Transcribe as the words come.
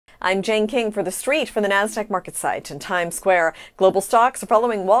I'm Jane King for The Street for the NASDAQ market site in Times Square. Global stocks are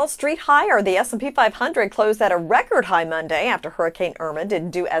following Wall Street higher. The S&P 500 closed at a record high Monday after Hurricane Irma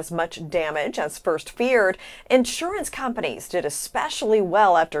didn't do as much damage as first feared. Insurance companies did especially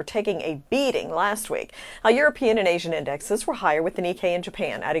well after taking a beating last week. European and Asian indexes were higher, with the Nikkei in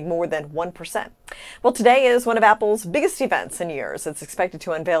Japan adding more than 1%. Well, today is one of Apple's biggest events in years. It's expected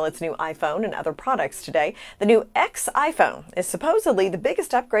to unveil its new iPhone and other products today. The new X iPhone is supposedly the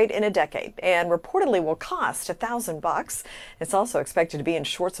biggest upgrade in a decade and reportedly will cost $1,000. It's also expected to be in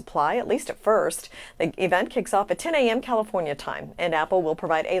short supply, at least at first. The event kicks off at 10 a.m. California time, and Apple will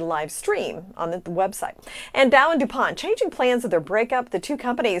provide a live stream on the website. And Dow and DuPont changing plans of their breakup. The two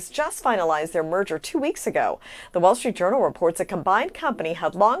companies just finalized their merger 2 weeks ago. The Wall Street Journal reports a combined company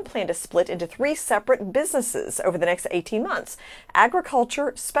had long planned to split into 3 separate businesses over the next 18 months: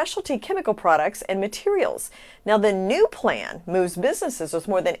 agriculture, specialty chemical products, and materials. Now, the new plan moves businesses with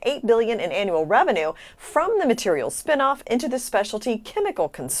more than $8 billion in annual revenue from the materials spinoff into the specialty chemical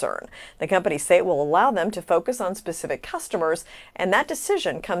concern. The companies say it will allow them to focus on specific customers, and that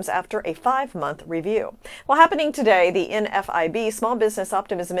decision comes after a 5-month review. Well, happening today, the NFIB Small Business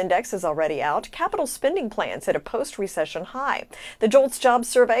Optimism Index is already out. Capital spending plans hit a post-recession high. The JOLTS Jobs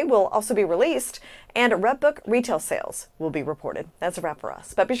Survey will also be released, and Redbook retail sales will be reported. That's a wrap for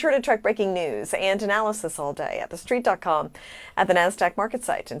us. But be sure to track breaking news and analysis all day at thestreet.com, at the NASDAQ market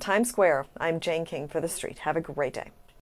site in Times Square. I'm Jane King for The Street. Have a great day.